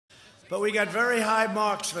But we got very high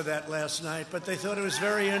marks for that last night, but they thought it was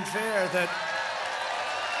very unfair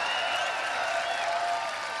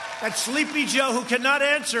that Sleepy Joe, who cannot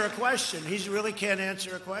answer a question, he really can't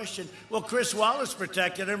answer a question. Well, Chris Wallace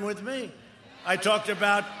protected him with me. I talked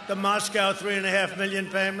about the Moscow $3.5 million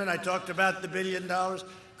payment. I talked about the $1 billion.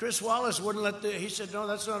 Chris Wallace wouldn't he said, no,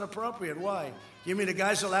 that's not appropriate. Why? You mean the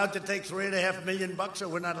guy's allowed to take $3.5 million so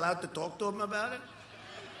we're not allowed to talk to him about it?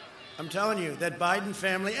 I'm telling you, that Biden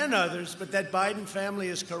family, and others, but that Biden family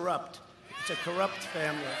is corrupt. It's a corrupt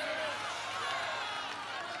family.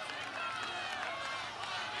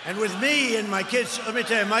 And with me and my kids, let me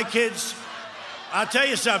tell you, my kids, I'll tell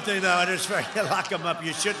you something, though, and it's very, lock them up.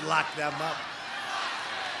 You should lock them up.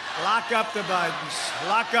 Lock up the Bidens.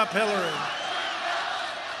 Lock up Hillary.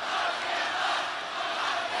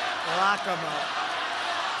 Lock them up.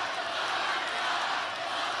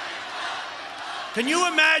 Can you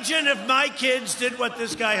imagine if my kids did what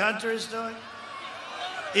this guy Hunter is doing?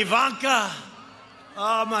 Ivanka.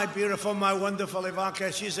 Oh, my beautiful, my wonderful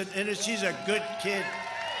Ivanka. She's a good kid.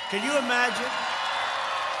 Can you imagine?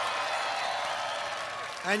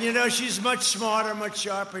 And you know, she's much smarter, much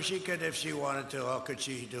sharper. She could, if she wanted to, how could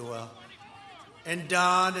she do well? And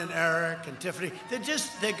Don and Eric and Tiffany,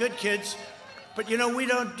 they're good kids. But you know, we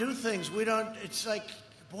don't do things. It's like,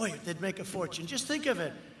 boy, they'd make a fortune. Just think of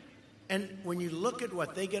it. And when you look at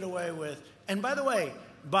what they get away with, and by the way,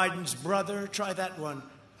 Biden's brother, try that one.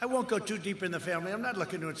 I won't go too deep in the family. I'm not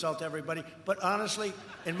looking to insult everybody. But honestly,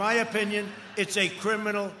 in my opinion, it's a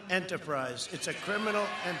criminal enterprise. It's a criminal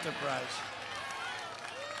enterprise.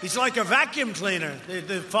 He's like a vacuum cleaner.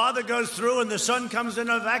 The father goes through and the son comes in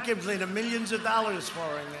a vacuum cleaner, millions of dollars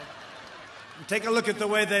pouring in. And take a look at the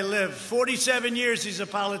way they live. 47 years he's a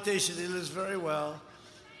politician. He lives very well.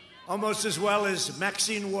 Almost as well as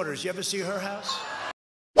Maxine Waters. You ever see her house?